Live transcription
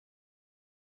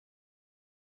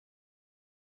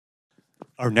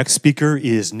Our next speaker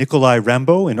is Nikolai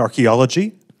Rambo in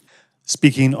archaeology,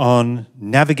 speaking on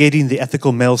navigating the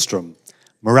ethical maelstrom,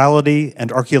 morality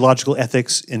and archaeological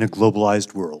ethics in a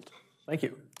globalized world. Thank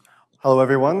you. Hello,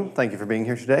 everyone. Thank you for being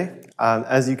here today.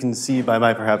 As you can see by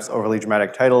my perhaps overly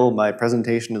dramatic title, my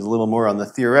presentation is a little more on the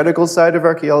theoretical side of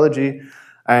archaeology,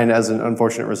 and as an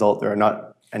unfortunate result, there are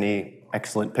not any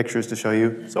excellent pictures to show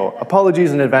you, so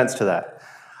apologies in advance to that.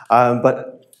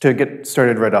 But to get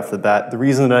started right off the bat, the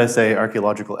reason that I say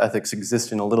archaeological ethics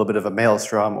exist in a little bit of a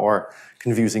maelstrom or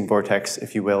confusing vortex,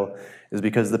 if you will, is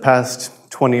because the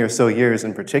past 20 or so years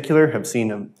in particular have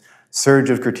seen a surge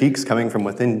of critiques coming from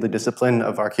within the discipline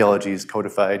of archaeology's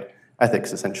codified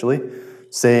ethics, essentially,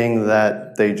 saying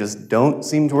that they just don't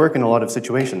seem to work in a lot of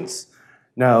situations.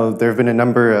 Now, there have been a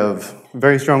number of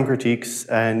very strong critiques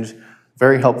and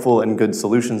very helpful and good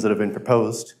solutions that have been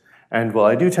proposed. And while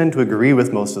I do tend to agree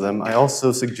with most of them, I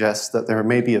also suggest that there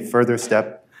may be a further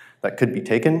step that could be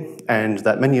taken, and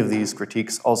that many of these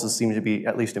critiques also seem to be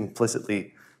at least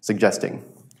implicitly suggesting.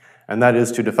 And that is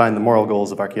to define the moral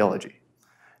goals of archaeology.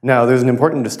 Now, there's an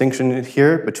important distinction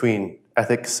here between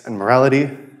ethics and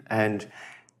morality, and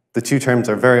the two terms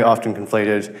are very often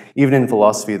conflated. Even in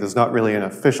philosophy, there's not really an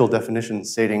official definition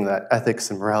stating that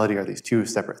ethics and morality are these two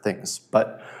separate things.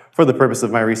 But for the purpose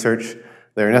of my research,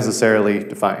 they're necessarily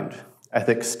defined.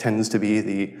 Ethics tends to be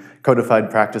the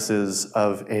codified practices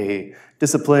of a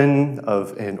discipline,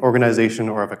 of an organization,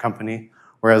 or of a company,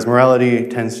 whereas morality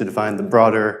tends to define the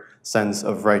broader sense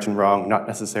of right and wrong, not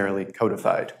necessarily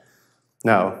codified.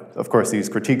 Now, of course, these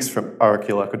critiques of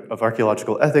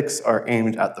archaeological ethics are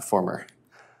aimed at the former.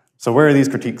 So where are these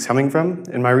critiques coming from?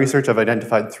 In my research, I've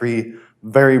identified three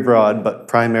very broad but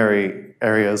primary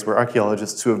areas where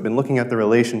archaeologists who have been looking at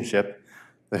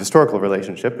the historical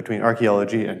relationship between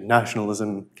archaeology and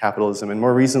nationalism, capitalism, and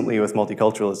more recently with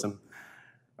multiculturalism.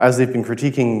 As they've been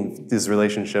critiquing this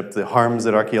relationship, the harms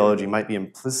that archaeology might be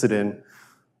implicit in,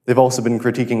 they've also been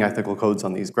critiquing ethical codes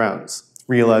on these grounds,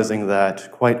 realizing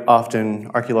that quite often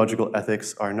archaeological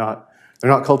ethics they're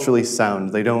not culturally sound.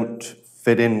 They don't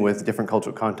fit in with different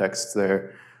cultural contexts.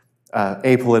 They're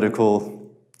apolitical,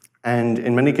 and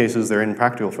in many cases, they're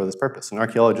impractical for this purpose. An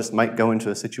archaeologist might go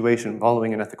into a situation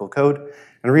following an ethical code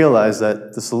and realize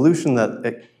that the solution that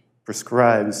it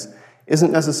prescribes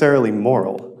isn't necessarily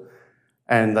moral,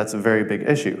 and that's a very big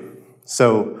issue.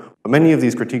 So what many of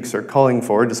these critiques are calling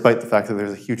for, despite the fact that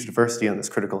there's a huge diversity in this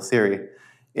critical theory,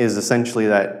 is essentially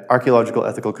that archaeological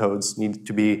ethical codes need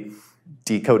to be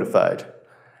decodified.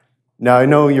 Now, I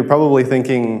know you're probably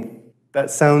thinking, that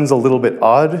sounds a little bit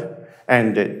odd,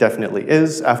 and it definitely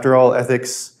is. After all,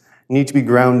 ethics need to be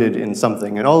grounded in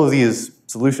something, and all of these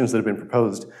solutions that have been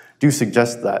proposed do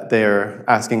suggest that. They're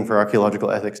asking for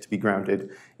archaeological ethics to be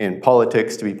grounded in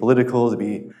politics, to be political, to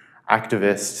be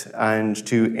activist, and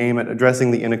to aim at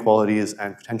addressing the inequalities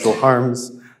and potential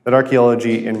harms that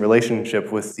archaeology in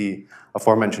relationship with the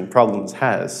aforementioned problems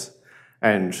has.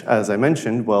 And as I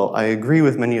mentioned, while I agree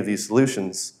with many of these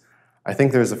solutions, I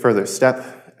think there's a further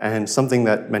step and something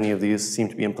that many of these seem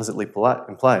to be implicitly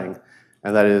implying,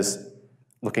 and that is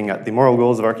looking at the moral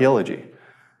goals of archaeology.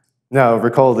 Now,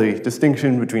 recall the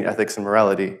distinction between ethics and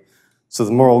morality. So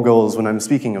the moral goals, when I'm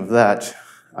speaking of that,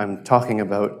 I'm talking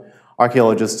about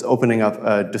archaeologists opening up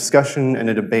a discussion and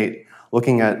a debate,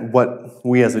 looking at what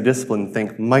we as a discipline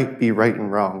think might be right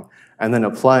and wrong, and then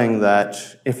applying that,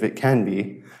 if it can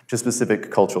be, to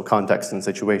specific cultural contexts and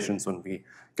situations when we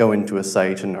go into a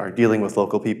site and are dealing with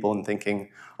local people and thinking,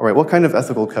 all right, what kind of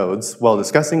ethical codes, while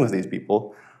discussing with these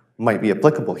people, might be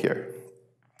applicable here?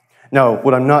 Now,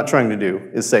 what I'm not trying to do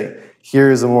is say,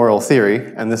 here's a moral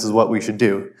theory, and this is what we should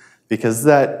do, because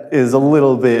that is a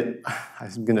little bit,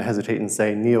 I'm going to hesitate and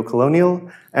say, neo-colonial,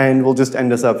 and will just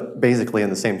end us up basically in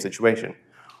the same situation.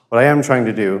 What I am trying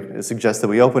to do is suggest that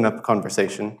we open up a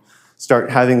conversation, start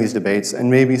having these debates, and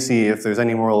maybe see if there's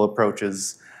any moral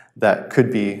approaches that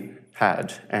could be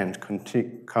had, and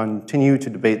continue to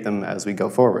debate them as we go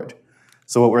forward.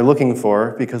 So what we're looking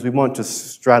for, because we want to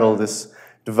straddle this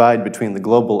divide between the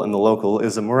global and the local,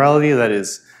 is a morality that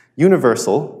is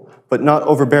universal, but not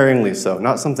overbearingly so.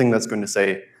 Not something that's going to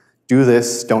say, do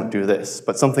this, don't do this,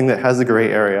 but something that has a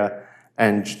gray area,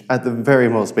 and at the very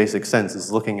most basic sense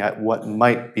is looking at what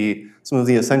might be some of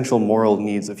the essential moral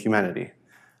needs of humanity.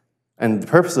 And the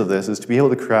purpose of this is to be able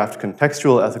to craft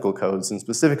contextual ethical codes in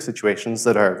specific situations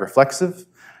that are reflexive,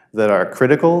 that are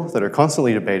critical, that are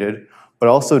constantly debated, but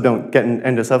also don't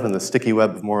end us up in the sticky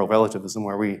web of moral relativism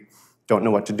where we don't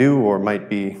know what to do or might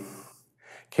be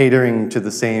catering to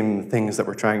the same things that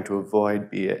we're trying to avoid,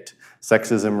 be it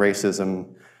sexism,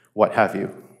 racism, what have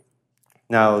you.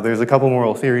 Now, there's a couple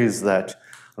moral theories that,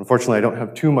 unfortunately, I don't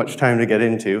have too much time to get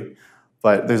into,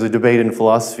 But there's a debate in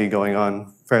philosophy going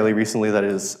on fairly recently that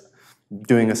is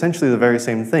doing essentially the very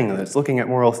same thing, and it's looking at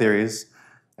moral theories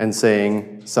and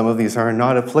saying some of these are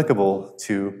not applicable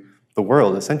to the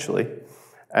world, essentially.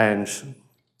 And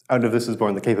out of this is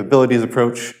born the capabilities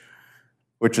approach,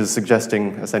 which is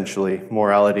suggesting essentially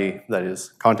morality that is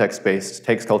context-based,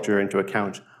 takes culture into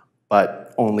account,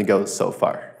 but only goes so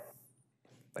far.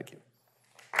 Thank you.